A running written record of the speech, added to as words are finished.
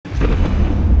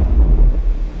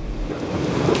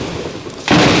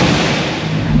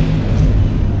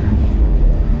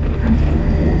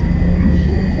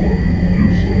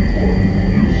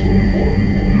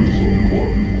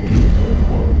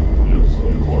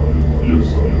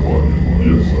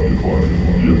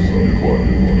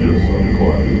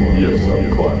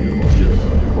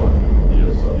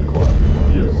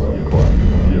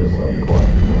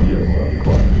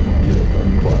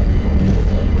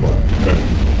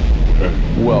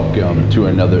welcome to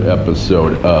another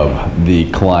episode of the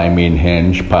Climbing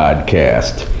Hinge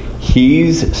podcast.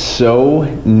 He's so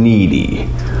needy.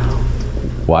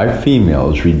 Why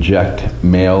females reject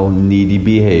male needy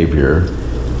behavior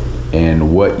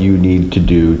and what you need to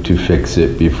do to fix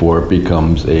it before it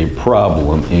becomes a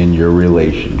problem in your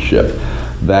relationship.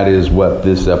 That is what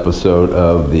this episode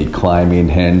of the Climbing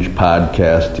Hinge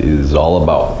podcast is all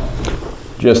about.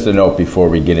 Just a note before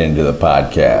we get into the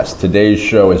podcast. Today's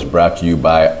show is brought to you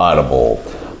by Audible.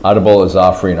 Audible is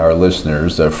offering our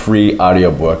listeners a free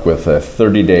audiobook with a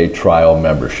 30-day trial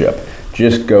membership.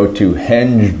 Just go to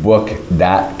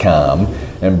hingebook.com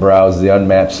and browse the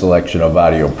unmatched selection of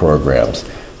audio programs.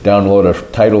 Download a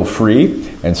title free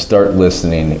and start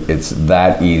listening. It's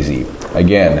that easy.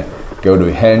 Again, go to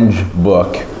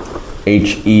hingebook,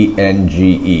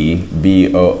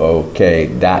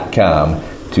 hengebook.com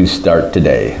to start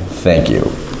today. Thank you.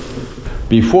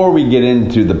 Before we get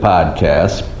into the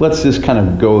podcast, let's just kind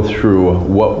of go through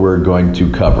what we're going to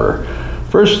cover.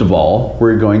 First of all,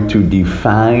 we're going to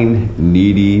define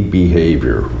needy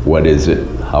behavior. What is it?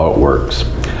 How it works.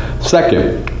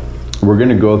 Second, we're going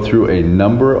to go through a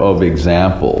number of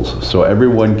examples so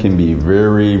everyone can be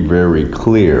very, very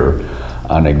clear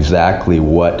on exactly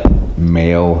what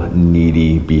male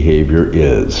needy behavior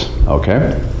is.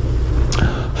 Okay?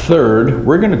 Third,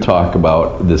 we're going to talk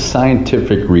about the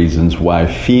scientific reasons why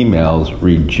females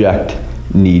reject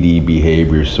needy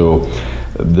behavior. So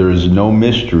there's no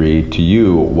mystery to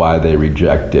you why they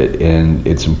reject it, and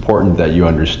it's important that you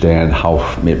understand how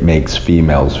it makes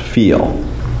females feel.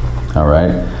 All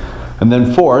right? And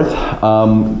then fourth,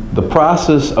 the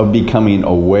process of becoming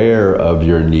aware of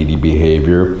your needy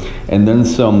behavior, and then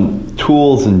some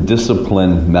tools and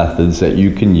discipline methods that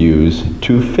you can use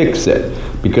to fix it.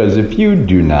 Because if you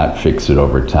do not fix it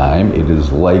over time, it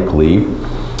is likely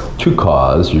to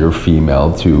cause your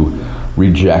female to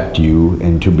reject you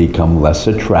and to become less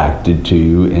attracted to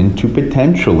you and to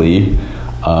potentially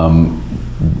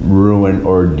ruin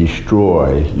or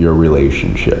destroy your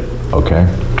relationship, okay?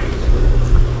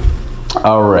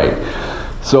 All right,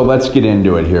 so let's get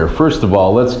into it here. First of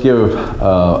all, let's give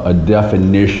a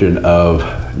definition of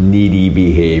needy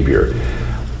behavior.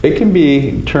 It can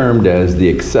be termed as the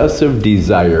excessive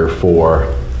desire for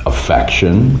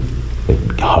affection,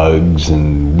 like hugs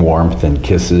and warmth and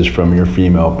kisses from your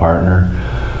female partner,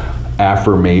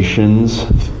 affirmations,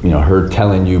 her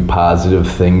telling you positive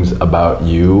things about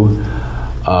you,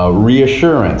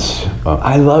 reassurance,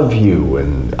 I love you,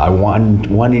 and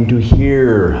wanting to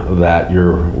hear that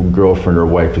your girlfriend or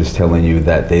wife is telling you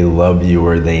that they love you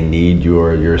or they need you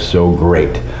or you're so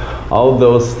great. All of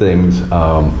those things,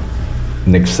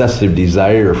 an excessive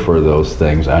desire for those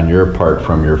things on your part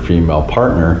from your female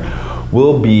partner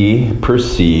will be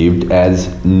perceived as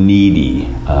needy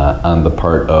on the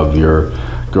part of your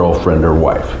girlfriend or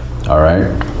wife. All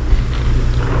right?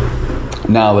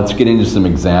 Now let's get into some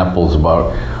examples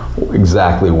about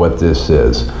exactly what this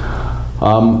is.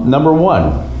 Number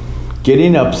one,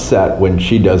 getting upset when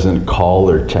she doesn't call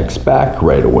or text back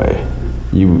right away.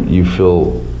 You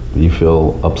feel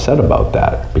upset about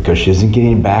that because she isn't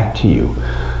getting back to you.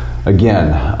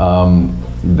 Again,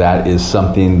 that is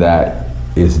something that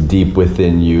is deep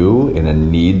within you and a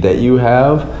need that you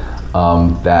have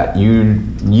that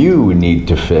you need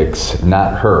to fix,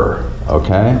 not her,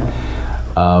 okay?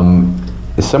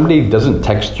 If somebody doesn't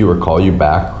text you or call you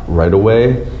back right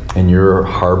away and you're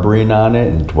harboring on it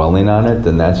and dwelling on it,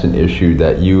 then that's an issue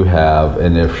that you have.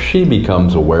 And if she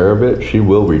becomes aware of it, she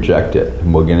will reject it.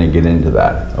 And we're going to get into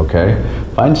that, okay?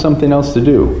 Find something else to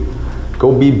do.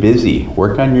 Go be busy.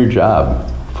 Work on your job.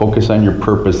 Focus on your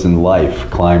purpose in life.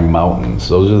 Climb mountains.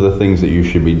 Those are the things that you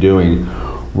should be doing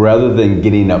rather than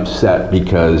getting upset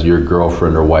because your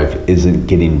girlfriend or wife isn't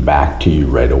getting back to you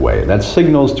right away. That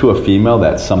signals to a female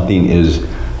that something is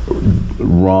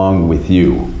wrong with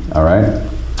you, all right?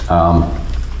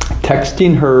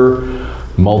 Texting her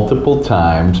multiple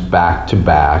times back to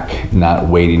back, not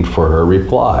waiting for her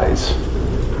replies.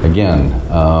 Again,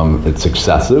 it's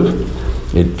excessive.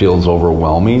 It feels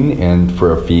overwhelming, and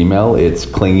for a female, it's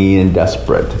clingy and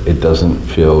desperate. It doesn't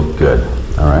feel good,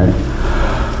 all right?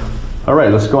 All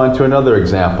right, let's go on to another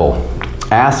example.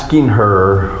 Asking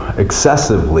her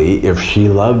excessively if she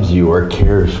loves you or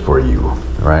cares for you,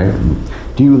 right?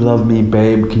 Do you love me,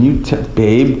 babe? Can you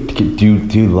babe, do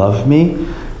you love me?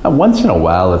 Once in a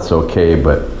while, it's okay,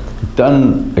 but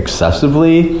done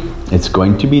excessively, it's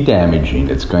going to be damaging.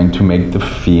 It's going to make the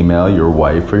female, your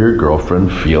wife or your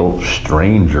girlfriend, feel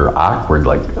strange or awkward.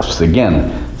 Like,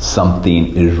 again,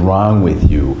 something is wrong with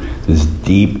you. This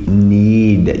deep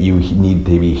need that you need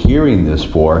to be hearing this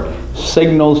for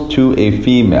signals to a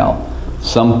female.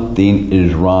 Something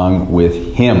is wrong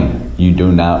with him. You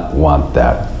do not want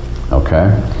that,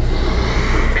 okay?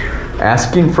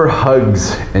 Asking for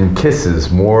hugs and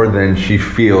kisses more than she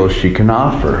feels she can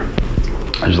offer.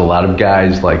 There's a lot of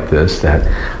guys like this that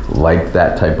like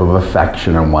that type of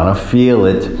affection and want to feel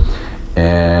it.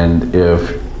 And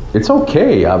if it's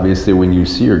okay, obviously, when you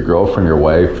see your girlfriend, your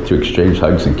wife, to exchange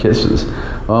hugs and kisses,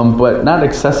 but not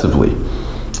excessively.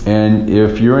 And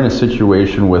if you're in a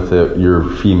situation with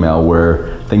your female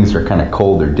where things are kind of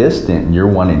cold or distant and you're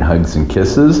wanting hugs and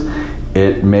kisses,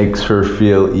 it makes her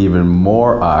feel even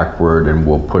more awkward and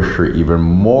will push her even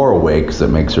more away because it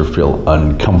makes her feel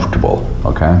uncomfortable,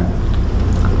 okay?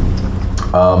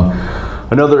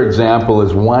 Another example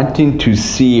is wanting to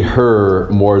see her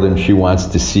more than she wants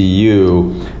to see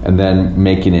you, and then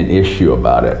making an issue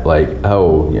about it. Like,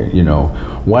 oh, you know,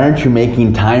 why aren't you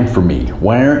making time for me?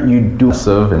 Why aren't you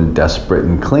aggressive and desperate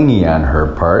and clingy on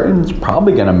her part? And it's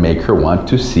probably going to make her want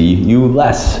to see you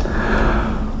less.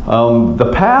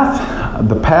 The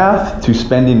path to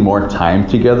spending more time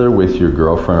together with your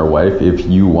girlfriend or wife, if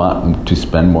you want to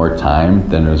spend more time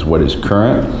than is what is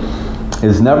current,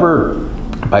 is never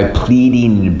by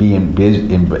pleading and being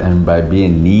busy and by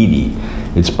being needy.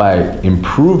 It's by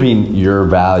improving your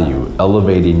value,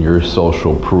 elevating your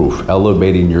social proof,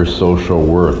 elevating your social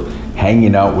worth,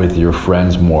 hanging out with your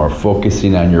friends more,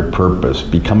 focusing on your purpose,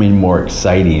 becoming more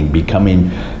exciting,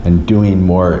 becoming and doing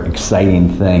more exciting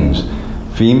things.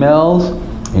 Females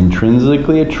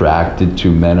intrinsically attracted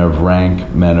to men of rank,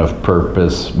 men of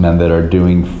purpose, men that are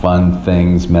doing fun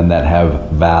things, men that have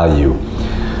value.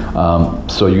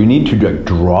 So you need to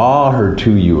draw her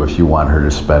to you if you want her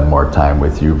to spend more time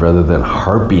with you rather than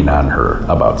harping on her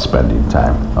about spending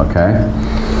time, okay?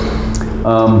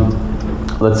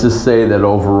 Let's just say that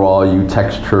overall you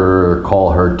text her or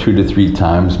call her 2 to 3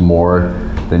 times more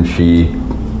than she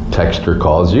texts or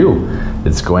calls you.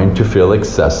 It's going to feel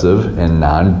excessive and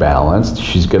non-balanced.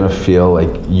 She's going to feel like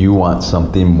you want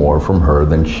something more from her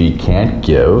than she can't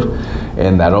give,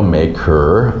 and that'll make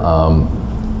her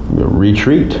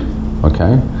retreat,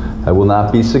 okay? That will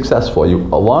not be successful.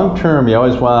 Long term, you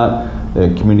always want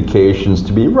communications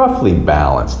to be roughly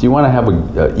balanced. You want to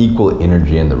have equal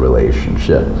energy in the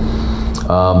relationship.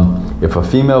 If a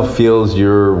female feels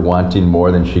you're wanting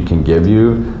more than she can give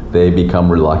you, they become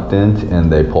reluctant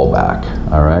and they pull back,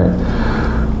 all right?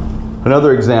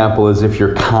 Another example is if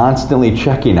you're constantly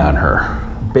checking on her.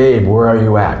 Babe, where are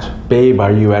you at? Babe,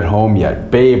 are you at home yet?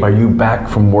 Babe, are you back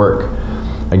from work?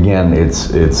 Again, it's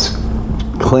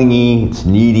clingy, it's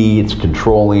needy, it's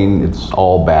controlling, it's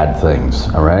all bad things,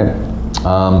 all right?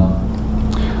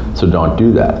 So don't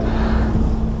do that.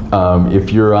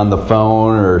 If you're on the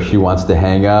phone or she wants to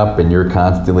hang up and you're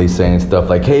constantly saying stuff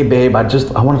like, hey babe, I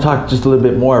want to talk just a little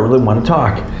bit more, I really want to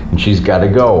talk, and she's got to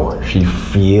go. She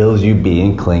feels you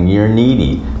being clingy or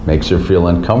needy, makes her feel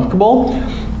uncomfortable,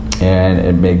 and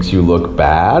it makes you look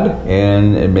bad,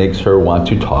 and it makes her want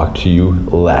to talk to you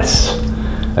less.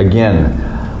 Again,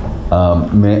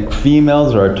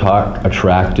 females are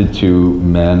attracted to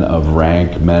men of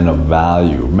rank, men of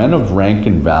value. Men of rank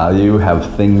and value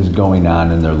have things going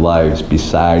on in their lives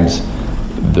besides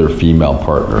their female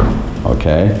partner,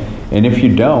 okay? And if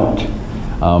you don't,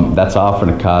 that's often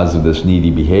a cause of this needy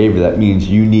behavior. That means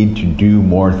you need to do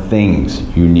more things.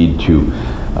 You need to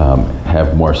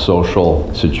have more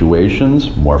social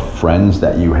situations, more friends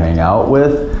that you hang out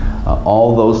with.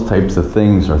 All those types of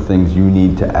things are things you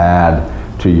need to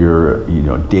add to your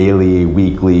daily,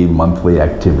 weekly, monthly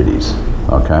activities,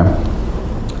 okay?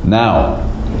 Now,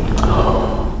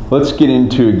 let's get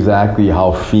into exactly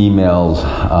how females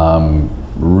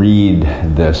read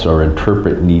this or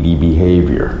interpret needy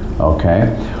behavior, okay?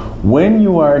 When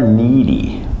you are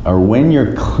needy or when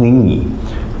you're clingy,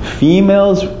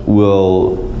 females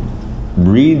will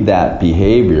read that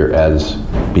behavior as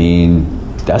being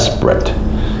desperate.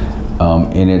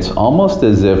 And it's almost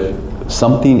as if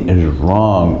something is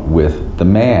wrong with the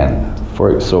man.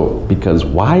 Because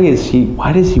why does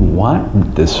he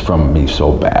want this from me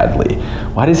so badly?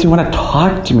 Why does he want to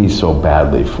talk to me so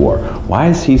badly for? Why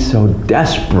is he so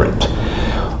desperate?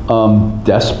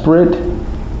 Desperate,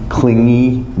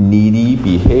 clingy, needy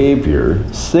behavior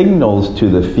signals to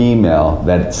the female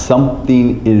that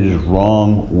something is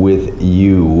wrong with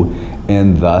you,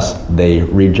 and thus they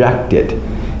reject it.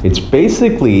 It's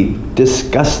basically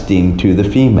disgusting to the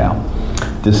female.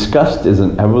 Disgust is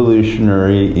an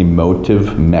evolutionary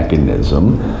emotive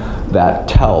mechanism that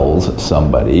tells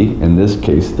somebody, in this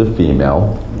case the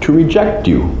female, to reject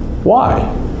you. Why?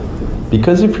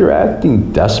 Because if you're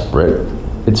acting desperate,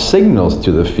 it signals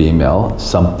to the female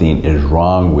something is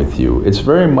wrong with you. It's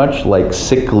very much like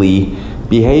sickly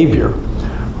behavior,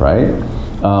 right?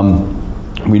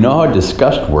 We know how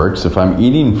disgust works. If I'm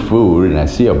eating food and I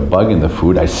see a bug in the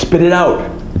food, I spit it out.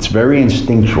 It's very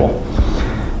instinctual.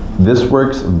 This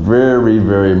works very,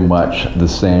 very much the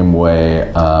same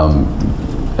way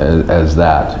as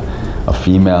that. A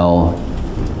female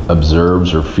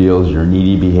observes or feels your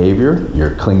needy behavior,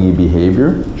 your clingy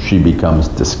behavior. She becomes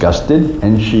disgusted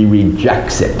and she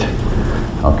rejects it.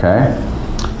 Okay?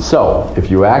 So, if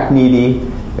you act needy,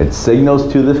 it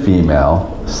signals to the female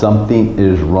something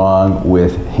is wrong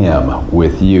with him,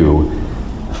 with you.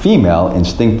 Female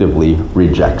instinctively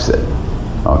rejects it.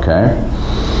 Okay?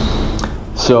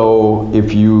 So,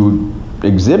 if you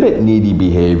exhibit needy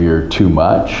behavior too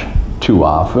much, too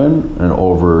often, and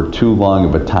over too long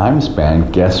of a time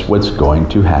span, guess what's going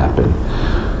to happen?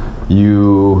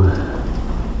 You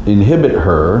inhibit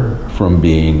her from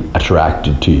being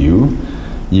attracted to you.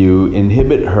 You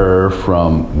inhibit her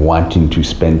from wanting to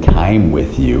spend time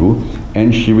with you,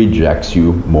 and she rejects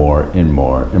you more and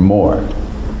more and more.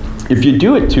 If you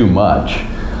do it too much,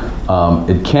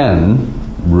 it can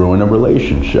ruin a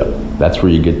relationship. That's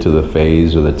where you get to the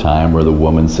phase or the time where the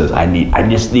woman says, I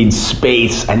just need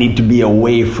space. I need to be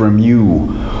away from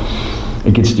you.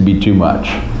 It gets to be too much.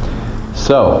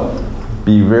 So,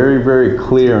 be very, very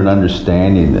clear in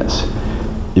understanding this.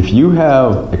 If you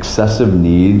have excessive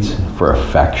needs for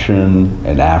affection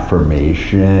and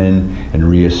affirmation and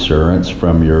reassurance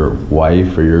from your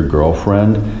wife or your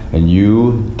girlfriend, and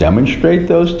you demonstrate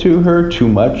those to her too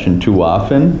much and too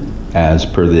often, as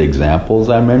per the examples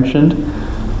I mentioned,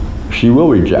 she will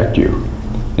reject you.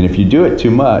 And if you do it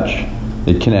too much,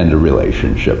 it can end a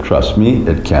relationship. Trust me,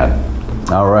 it can.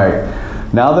 All right.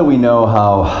 Now that we know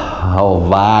how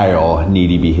vile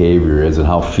needy behavior is and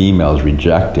how females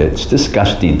reject it, it's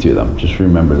disgusting to them. Just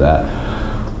remember that.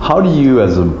 How do you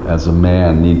as a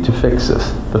man need to fix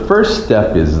this? The first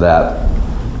step is that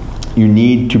you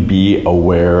need to be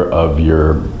aware of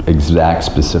your exact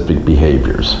specific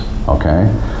behaviors, okay?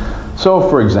 So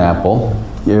for example,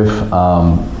 if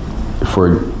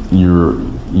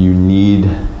you need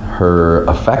her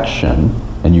affection,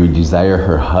 and you desire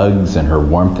her hugs and her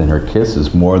warmth and her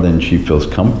kisses more than she feels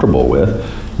comfortable with,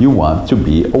 you want to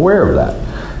be aware of that.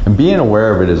 And being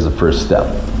aware of it is the first step.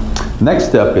 Next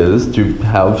step is to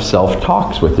have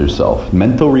self-talks with yourself,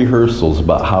 mental rehearsals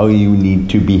about how you need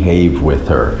to behave with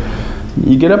her.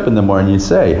 You get up in the morning and you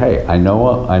say, hey, I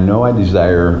know I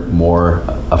desire more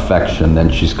affection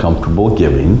than she's comfortable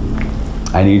giving.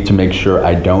 I need to make sure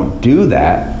I don't do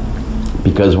that,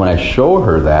 because when I show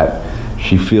her that,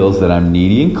 she feels that I'm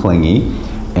needy and clingy,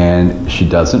 and she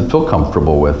doesn't feel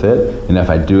comfortable with it. And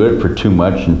if I do it for too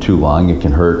much and too long, it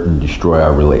can hurt and destroy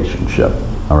our relationship.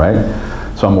 All right?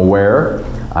 So I'm aware.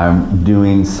 I'm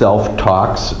doing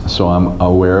self-talks, so I'm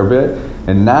aware of it.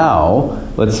 And now,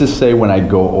 let's just say when I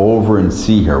go over and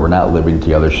see her, we're not living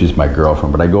together, she's my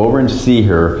girlfriend, but I go over and see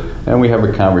her, and we have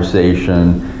a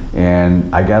conversation.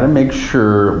 And I gotta make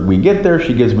sure we get there,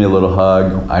 she gives me a little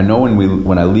hug. I know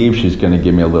when I leave, she's gonna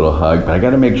give me a little hug, but I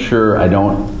gotta make sure I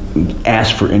don't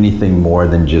ask for anything more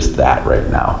than just that right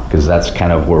now, because that's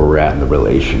kind of where we're at in the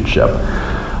relationship.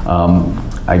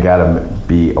 I gotta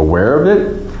be aware of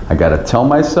it. I gotta tell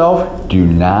myself, do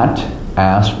not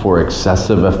ask for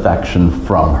excessive affection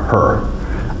from her.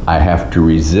 I have to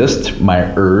resist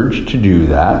my urge to do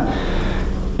that.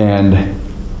 And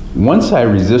once I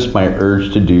resist my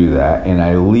urge to do that and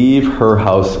I leave her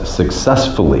house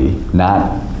successfully,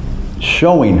 not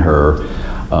showing her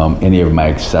any of my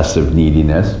excessive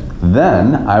neediness,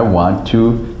 then I want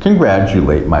to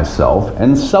congratulate myself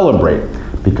and celebrate,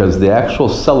 because the actual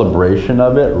celebration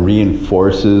of it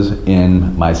reinforces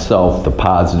in myself the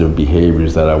positive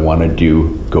behaviors that I want to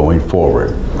do going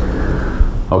forward.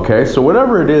 Okay, so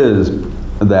whatever it is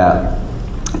that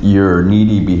your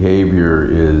needy behavior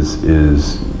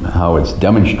is how it's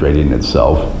demonstrating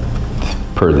itself,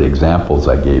 per the examples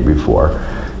I gave before.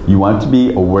 You want to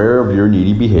be aware of your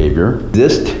needy behavior,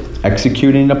 resist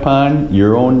executing upon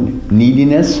your own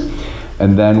neediness,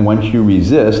 and then once you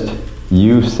resist,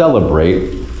 you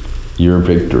celebrate your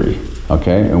victory,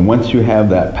 okay? And once you have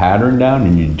that pattern down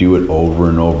and you do it over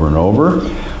and over and over,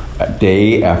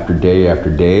 day after day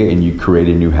after day, and you create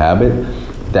a new habit,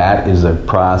 that is a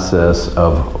process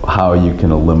of how you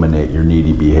can eliminate your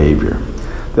needy behavior.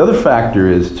 The other factor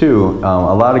is too,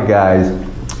 a lot of guys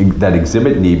that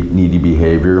exhibit needy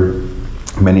behavior,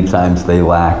 many times they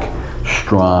lack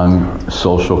strong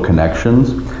social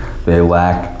connections. They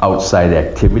lack outside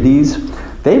activities.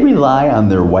 They rely on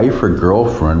their wife or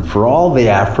girlfriend for all the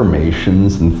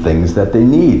affirmations and things that they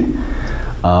need.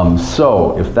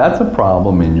 So if that's a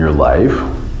problem in your life,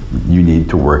 you need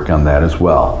to work on that as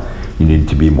well. You need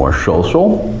to be more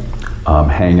social.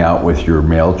 hang out with your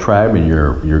male tribe and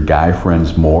your guy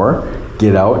friends more.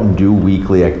 Get out and do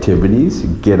weekly activities.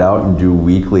 Get out and do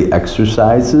weekly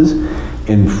exercises.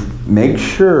 And make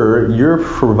sure you're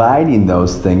providing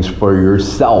those things for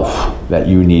yourself that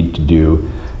you need to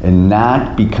do, and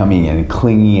not becoming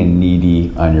clingy and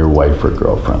needy on your wife or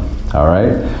girlfriend. All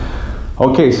right?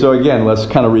 Okay, so again, let's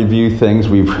kind of review things.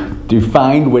 We've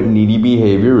defined what needy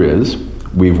behavior is.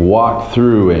 We've walked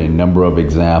through a number of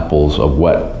examples of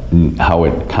how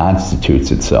it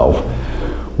constitutes itself.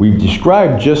 We've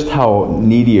described just how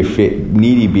needy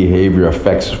behavior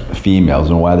affects females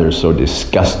and why they're so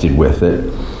disgusted with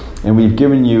it. And we've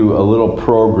given you a little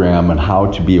program on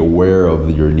how to be aware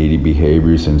of your needy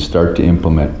behaviors and start to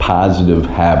implement positive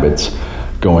habits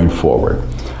going forward.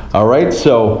 All right,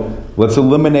 so let's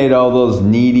eliminate all those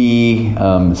needy,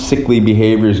 sickly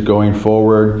behaviors going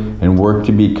forward and work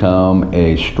to become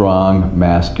a strong,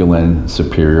 masculine,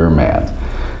 superior man.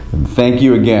 And thank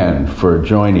you again for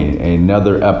joining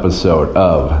another episode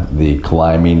of the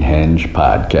Climbing Hinge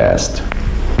Podcast.